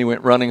pig pen, he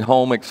went running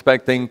home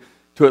expecting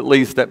to at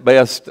least at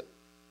best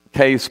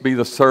case be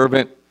the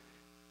servant.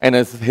 And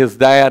as his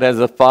dad, as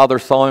a father,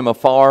 saw him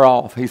afar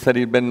off. He said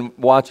he'd been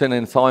watching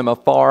and saw him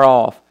afar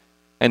off.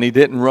 And he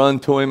didn't run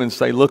to him and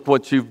say, look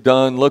what you've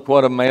done. Look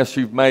what a mess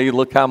you've made.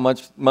 Look how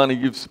much money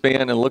you've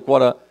spent. And look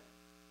what a...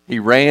 He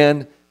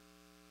ran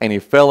and he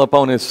fell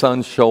upon his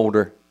son's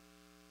shoulder.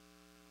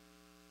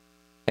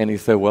 And he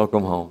said,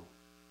 welcome home.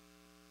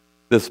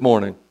 This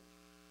morning,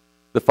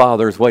 the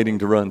Father is waiting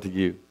to run to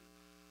you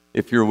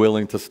if you're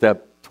willing to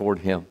step toward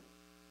Him.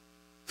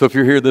 So if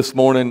you're here this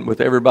morning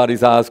with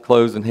everybody's eyes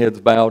closed and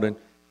heads bowed, and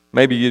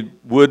maybe you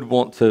would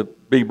want to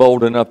be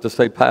bold enough to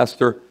say,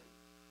 Pastor,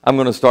 I'm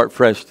going to start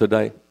fresh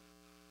today.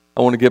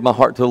 I want to give my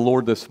heart to the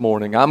Lord this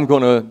morning. I'm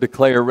going to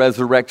declare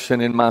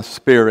resurrection in my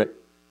spirit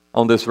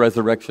on this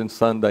Resurrection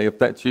Sunday. If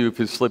that's you, if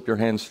you slip your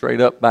hand straight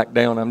up, back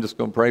down, I'm just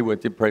going to pray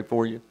with you, pray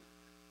for you.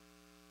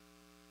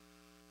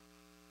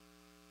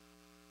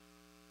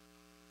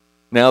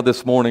 Now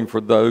this morning, for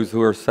those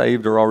who are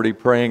saved or already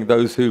praying,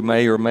 those who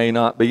may or may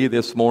not be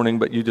this morning,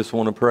 but you just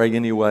want to pray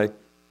anyway,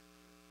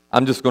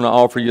 I'm just going to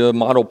offer you a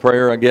model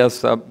prayer, I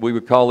guess we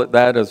would call it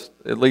that, as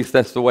at least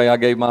that's the way I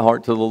gave my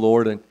heart to the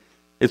Lord. And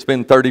it's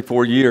been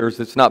 34 years.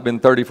 It's not been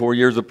 34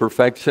 years of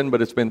perfection,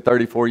 but it's been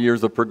 34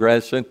 years of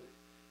progression.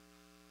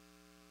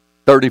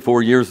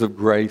 34 years of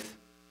grace.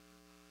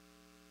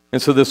 And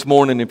so this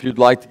morning, if you'd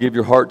like to give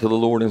your heart to the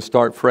Lord and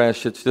start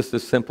fresh, it's just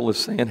as simple as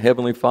saying,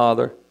 Heavenly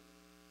Father,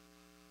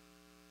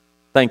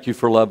 thank you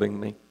for loving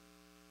me.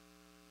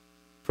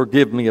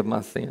 Forgive me of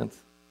my sins.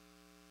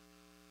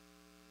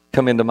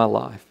 Come into my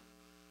life.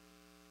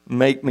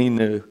 Make me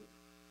new.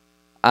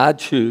 I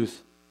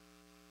choose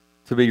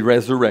to be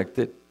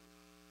resurrected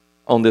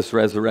on this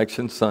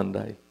Resurrection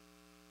Sunday.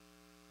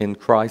 In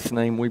Christ's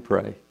name we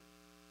pray.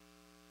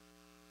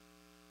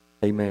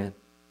 Amen.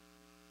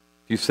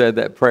 If you said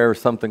that prayer or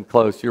something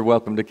close, you're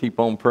welcome to keep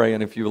on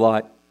praying if you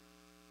like.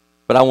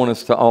 but I want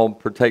us to all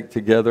partake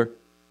together.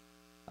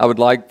 I would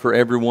like for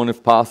everyone,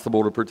 if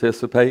possible, to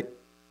participate.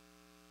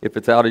 If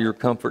it's out of your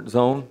comfort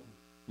zone,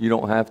 you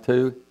don't have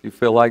to. If you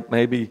feel like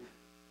maybe,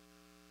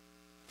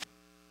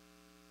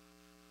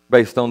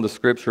 based on the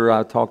scripture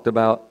I talked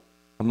about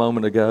a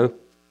moment ago,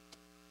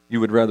 you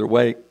would rather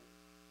wait.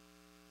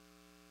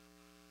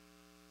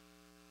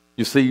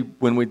 You see,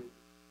 when we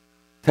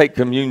take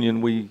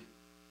communion, we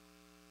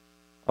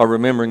are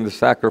remembering the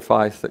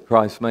sacrifice that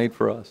Christ made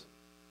for us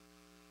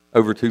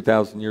over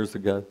 2,000 years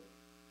ago.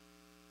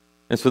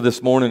 And so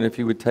this morning, if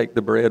you would take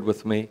the bread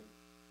with me,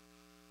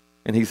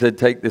 and he said,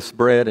 take this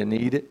bread and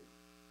eat it.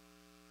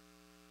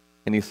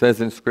 And he says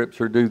in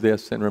Scripture, do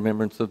this in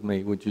remembrance of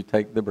me. Would you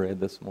take the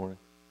bread this morning?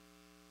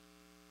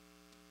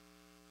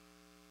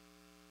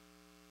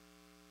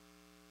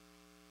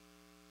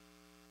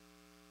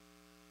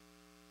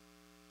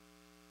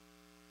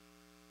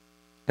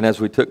 And as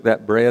we took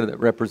that bread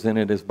that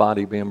represented his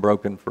body being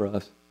broken for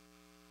us,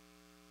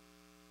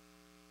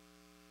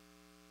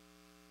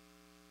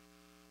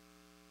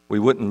 we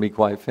wouldn't be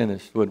quite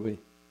finished, would we?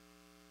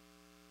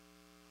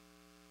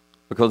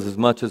 Because as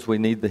much as we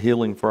need the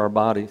healing for our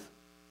bodies,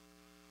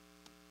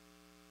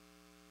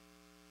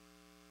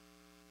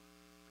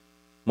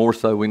 more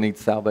so we need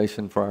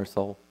salvation for our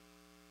soul.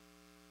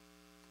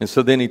 And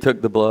so then he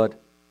took the blood,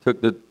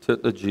 took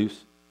the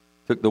juice,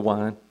 took the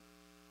wine,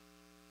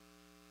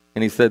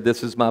 and he said,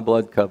 this is my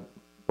blood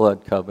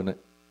covenant,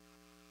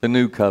 the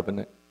new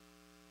covenant,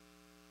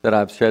 that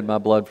I've shed my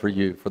blood for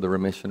you for the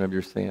remission of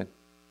your sin.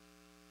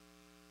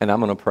 And I'm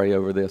going to pray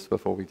over this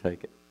before we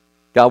take it.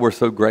 God, we're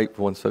so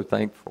grateful and so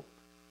thankful.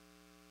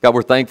 God,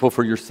 we're thankful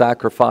for your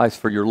sacrifice,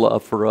 for your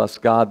love for us.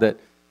 God, that,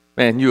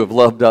 man, you have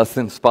loved us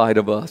in spite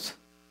of us.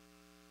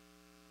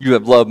 You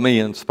have loved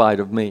me in spite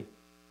of me.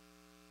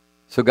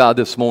 So God,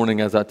 this morning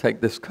as I take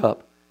this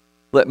cup,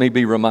 let me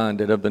be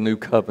reminded of the new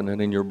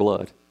covenant in your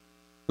blood.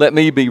 Let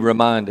me be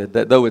reminded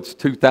that though it's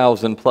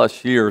 2,000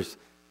 plus years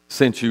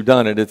since you've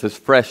done it, it's as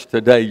fresh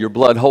today. Your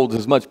blood holds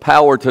as much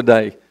power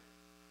today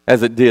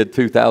as it did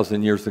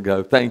 2,000 years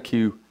ago. Thank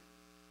you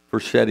for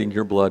shedding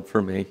your blood for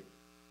me,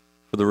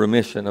 for the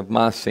remission of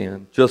my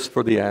sin, just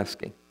for the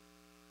asking.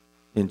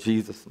 In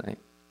Jesus' name,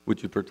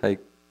 would you partake?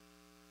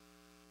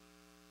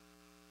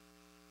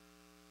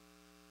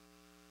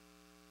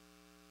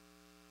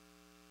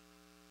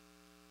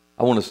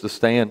 I want us to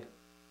stand,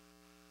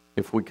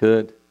 if we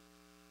could.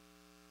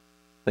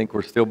 I think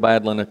we're still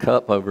battling a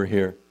cup over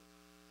here.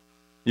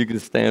 You can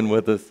stand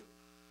with us.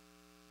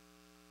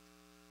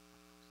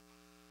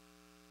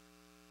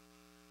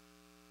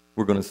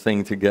 We're going to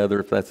sing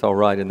together, if that's all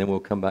right, and then we'll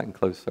come back and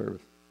close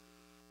service.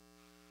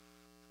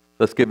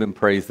 Let's give him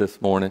praise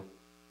this morning.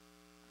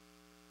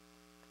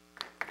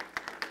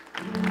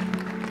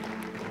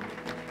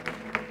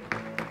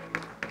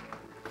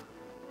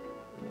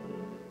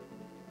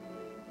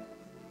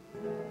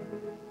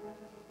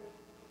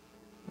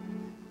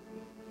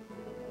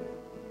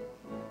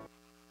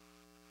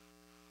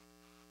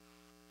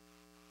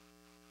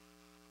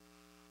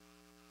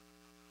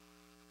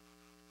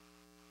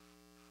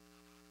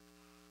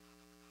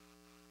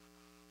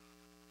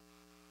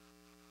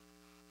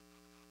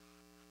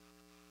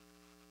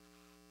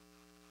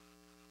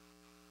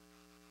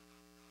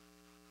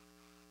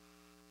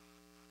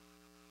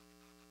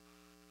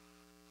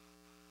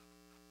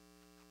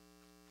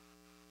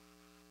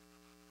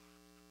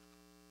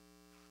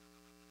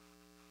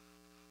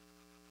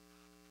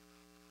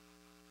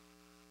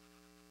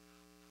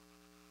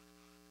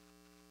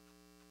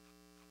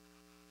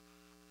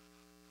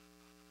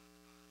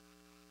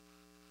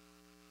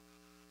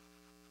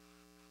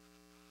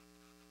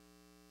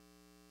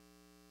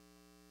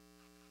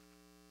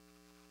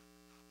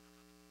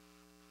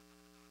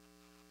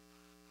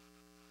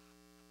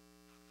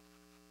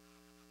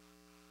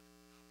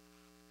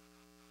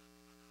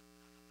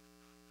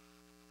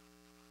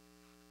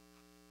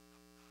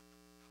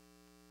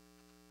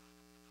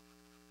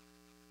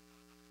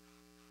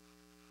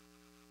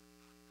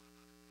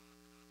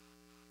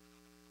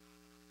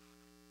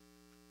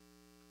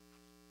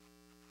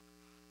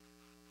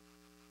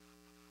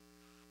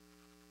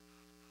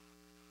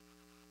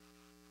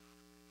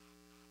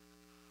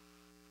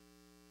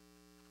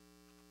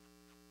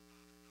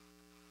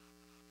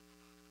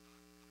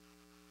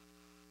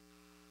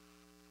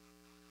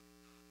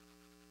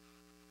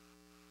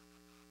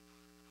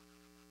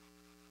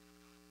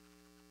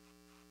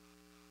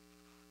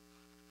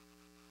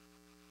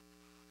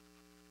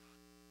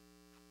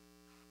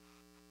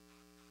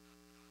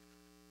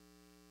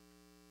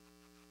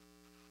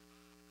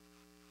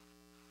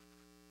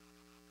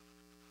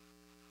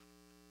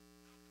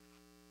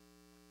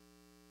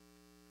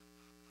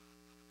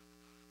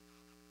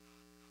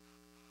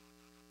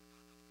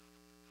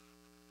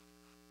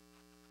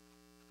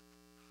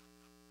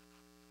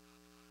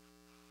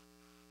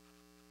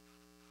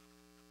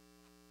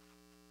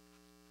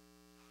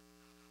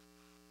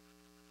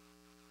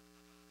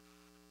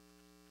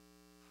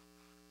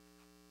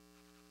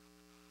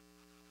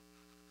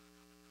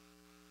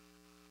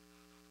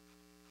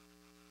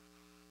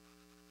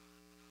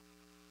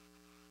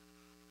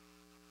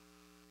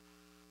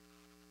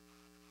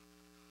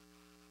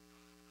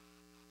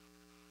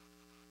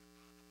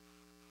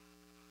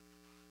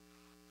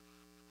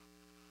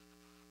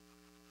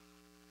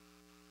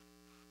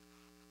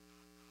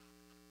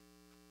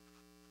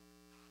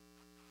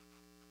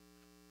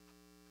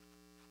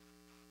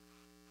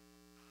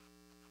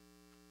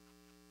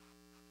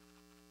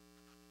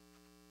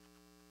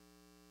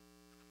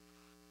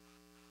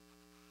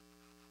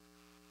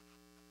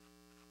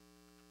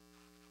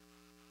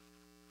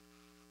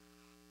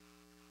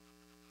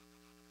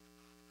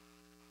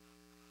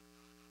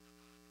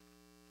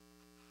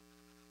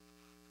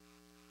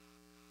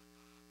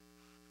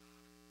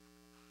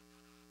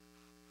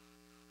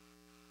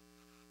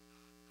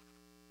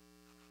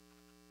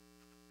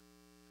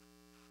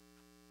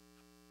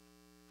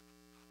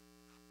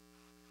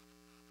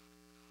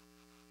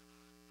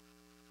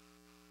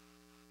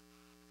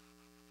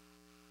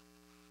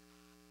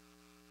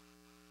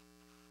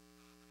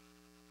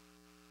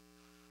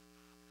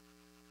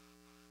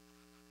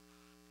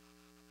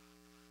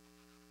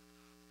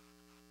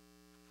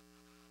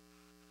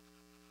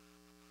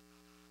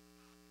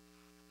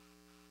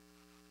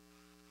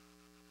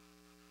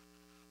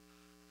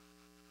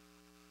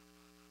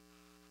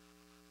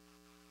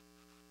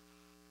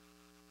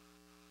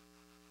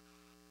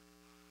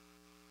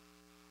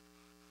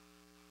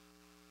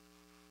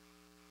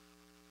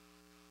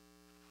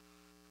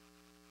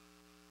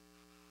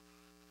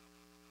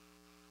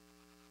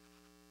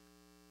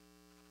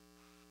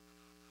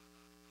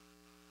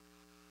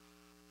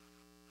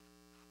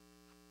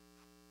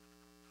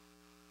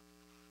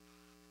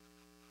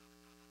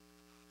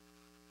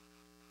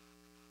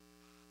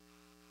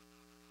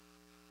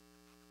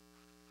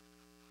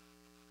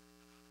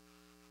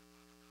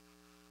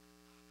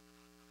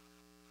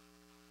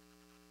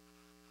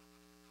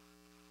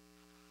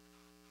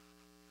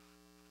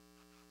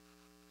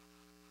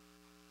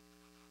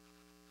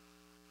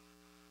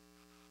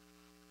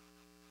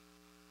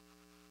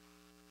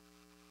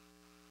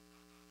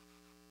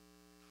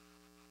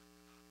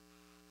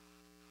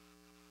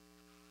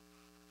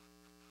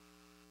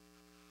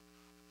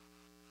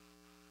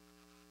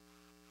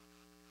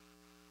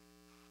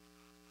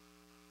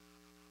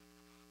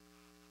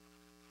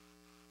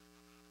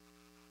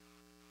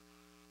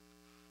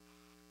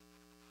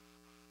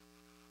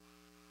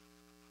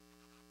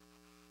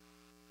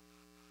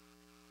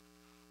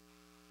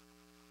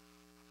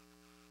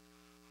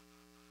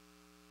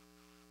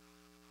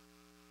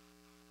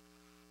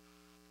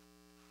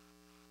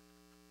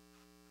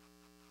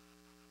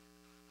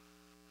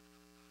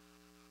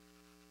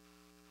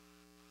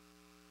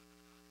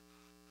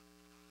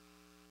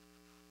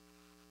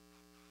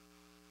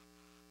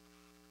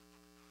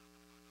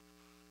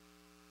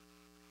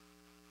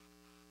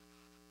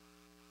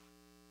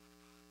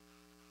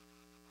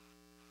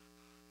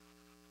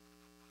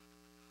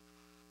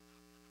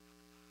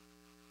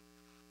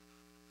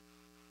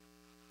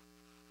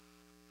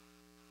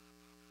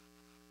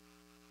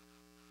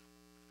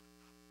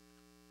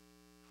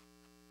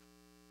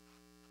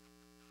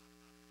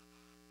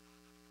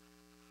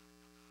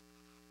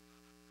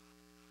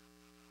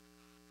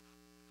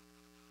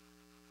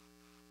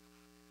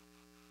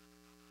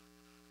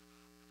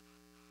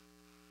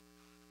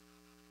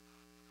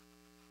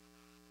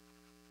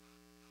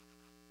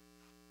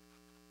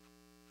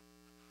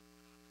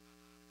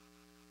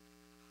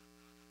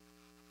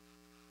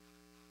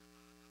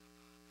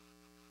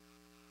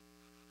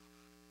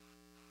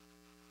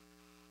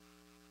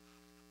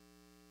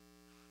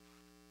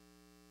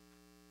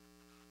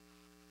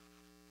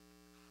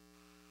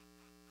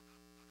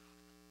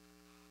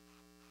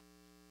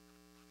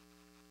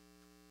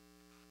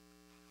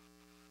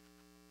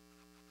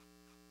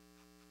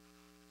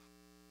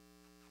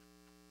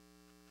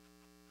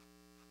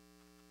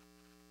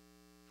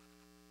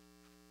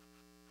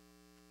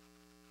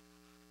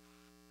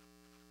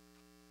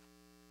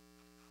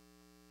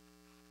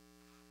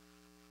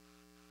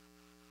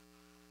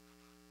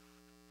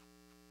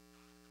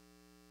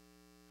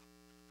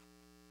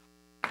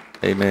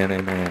 Amen,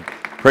 amen.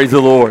 Praise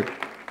the Lord.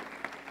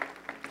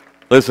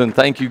 Listen,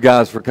 thank you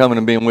guys for coming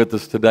and being with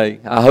us today.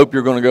 I hope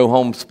you're going to go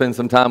home, spend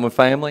some time with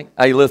family.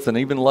 Hey, listen,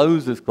 even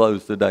Lowe's is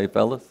closed today,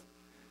 fellas.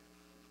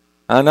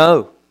 I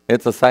know.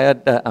 It's a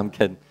sad day. I'm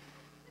kidding.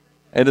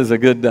 It is a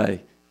good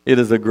day. It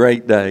is a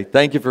great day.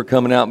 Thank you for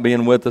coming out and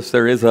being with us.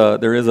 There is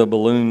a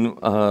balloon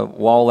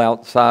wall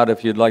outside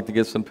if you'd like to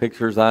get some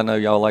pictures. I know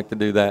y'all like to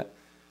do that.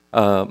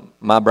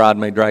 My bride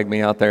may drag me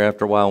out there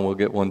after a while and we'll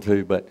get one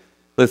too. But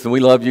listen,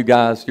 we love you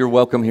guys. You're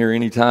welcome here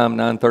anytime,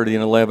 9:30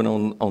 and 11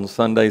 on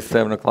Sundays,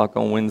 7 o'clock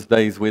on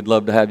Wednesdays. We'd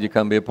love to have you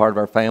come be a part of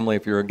our family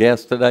if you're a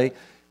guest today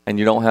and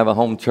you don't have a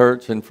home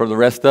church. And for the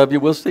rest of you,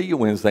 we'll see you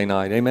Wednesday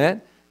night.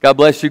 Amen. God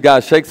bless you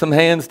guys. Shake some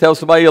hands. Tell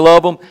somebody you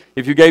love them.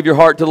 If you gave your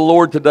heart to the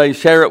Lord today,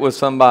 share it with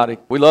somebody.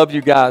 We love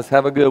you guys.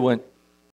 Have a good one.